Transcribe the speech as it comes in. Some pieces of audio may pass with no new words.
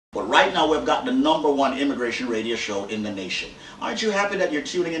But right now we've got the #1 immigration radio show in the nation. Aren't you happy that you're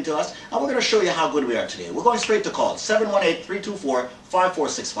tuning into us? And we're going to show you how good we are today. We're going straight to call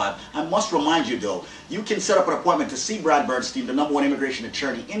 718-324-5465. I must remind you though, you can set up an appointment to see Brad Bernstein, the #1 immigration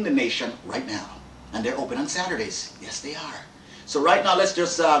attorney in the nation right now. And they're open on Saturdays. Yes, they are. So right now, let's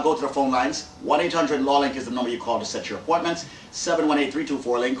just go to the phone lines. 1-800-LAW-LINK is the number you call to set your appointments.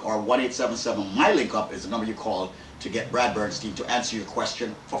 718-324-LINK or 1-877-MY-LINK-UP is the number you call to get Brad Bernstein to answer your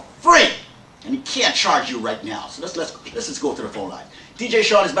question for free. And he can't charge you right now. So let's just go to the phone line. DJ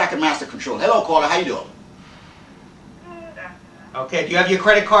Sean is back in Master Control. Hello, caller. How you doing? Okay, do you have your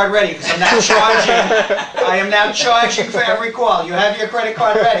credit card ready? Because I'm now charging. I am now charging for every call. You have your credit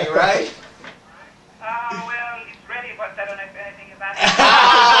card ready, right? Well, it's ready, but I don't know if anything is answered.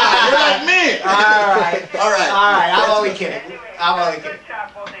 You're like me. All right. All right. All right. I'm only kidding. Anyway, I'm only kidding. good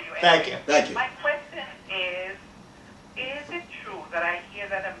job, both of you. Thank you. Thank you. My question is it true that I hear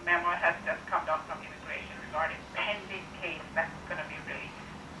that a memo has just come down from immigration regarding pending case that's going to be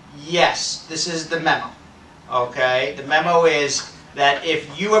released? Yes, this is the memo. Okay, the memo is that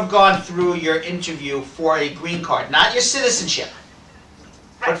if you have gone through your interview for a green card, not your citizenship,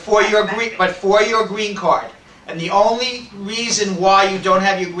 but for your green card, and the only reason why you don't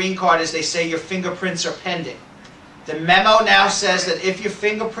have your green card is they say your fingerprints are pending. The memo now says that if your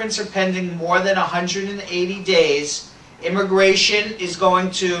fingerprints are pending more than 180 days, immigration is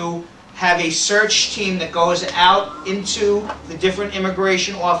going to have a search team that goes out into the different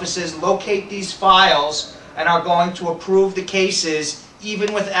immigration offices, locate these files, and are going to approve the cases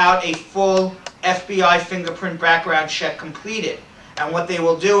even without a full FBI fingerprint background check completed. And what they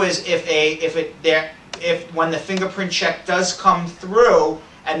will do is if when the fingerprint check does come through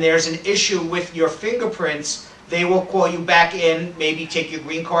and there's an issue with your fingerprints, they will call you back in, maybe take your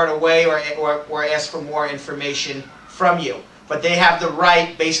green card away or ask for more information from you. But they have the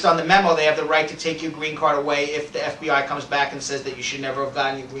right, based on the memo, they have the right to take your green card away if the FBI comes back and says that you should never have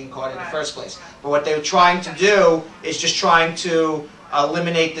gotten your green card in the first place. But what they're trying to do is just trying to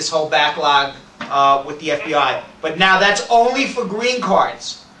eliminate this whole backlog with the FBI. But now that's only for green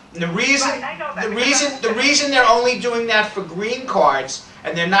cards. And the reason they're only doing that for green cards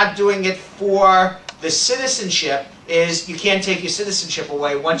and they're not doing it for the citizenship is you can't take your citizenship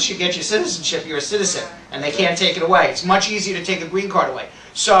away. Once you get your citizenship, you're a citizen, and they can't take it away. It's much easier to take a green card away.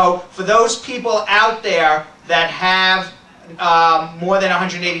 So for those people out there that have more than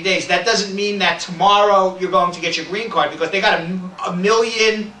 180 days, that doesn't mean that tomorrow you're going to get your green card because they got a 1.5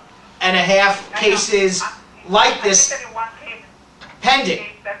 million cases like this pending.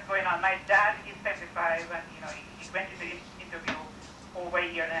 Case that's going on. My dad is 75, and he went to the interview over a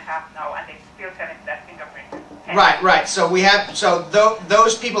year and a half now, and they still tell him that fingerprint. Right. So we have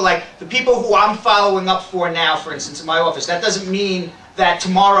those people, like the people who I'm following up for now, for instance, in my office. That doesn't mean that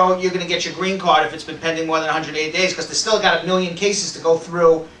tomorrow you're going to get your green card if it's been pending more than 180 days, because they still got 1 million cases to go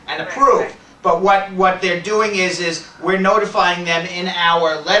through and approve. Right. But what they're doing is we're notifying them in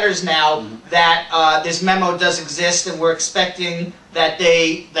our letters now that this memo does exist, and we're expecting that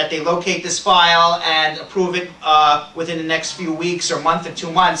they locate this file and approve it within the next few weeks or month or 2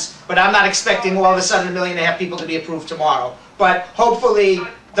 months. But I'm not expecting all of a sudden 1.5 million people to be approved tomorrow. But hopefully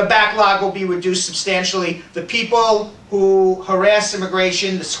the backlog will be reduced substantially. The people who harass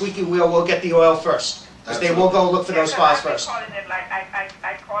immigration, the squeaky wheel, will get the oil first, because they will go look for those files first. I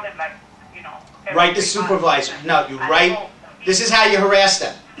call it like, Write the supervisor. No, you write. This is how you harass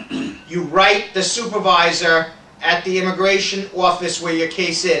them. You write the supervisor at the immigration office where your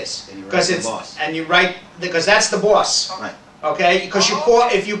case is, because because that's the boss. Right. Okay? Because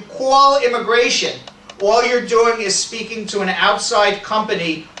if you call immigration, all you're doing is speaking to an outside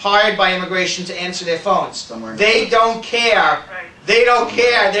company hired by immigration to answer their phones. They don't care. They don't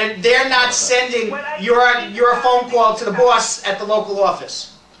care. They're not sending your phone call to the boss at the local office.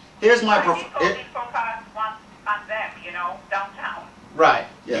 Here's my downtown. Right.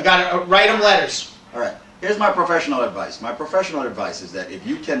 Yeah. You got to write them letters. All right. Here's my professional advice. My professional advice is that if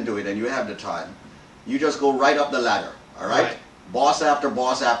you can do it and you have the time, you just go right up the ladder. All right? Boss after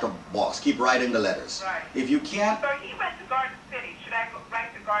boss after boss. Keep writing the letters. Right. If you can't. So he went to Garden City. Should I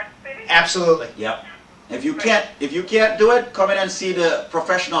write to Garden City? Absolutely. Yep. If you can't do it, come in and see the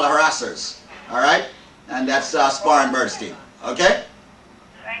professional harassers. All right? And that's Spar Bernstein. Okay?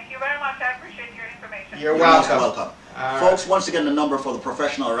 Thank you very much. I appreciate your information. You're welcome. Welcome. Folks, once again, the number for the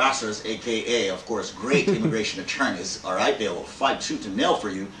professional harassers, aka, of course, great immigration attorneys, all right? They will fight tooth and nail for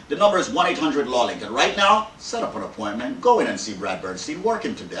you. The number is 1-800-LAW-LINK. And right now, set up an appointment. Go in and see Brad Bernstein. Work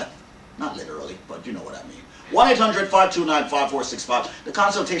him to death. Not literally, but you know what I mean. 1-800-529-5465. The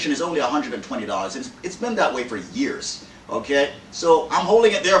consultation is only $120. It's been that way for years. Okay, so I'm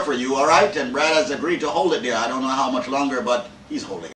holding it there for you, all right? And Brad has agreed to hold it there. I don't know how much longer, but he's holding it.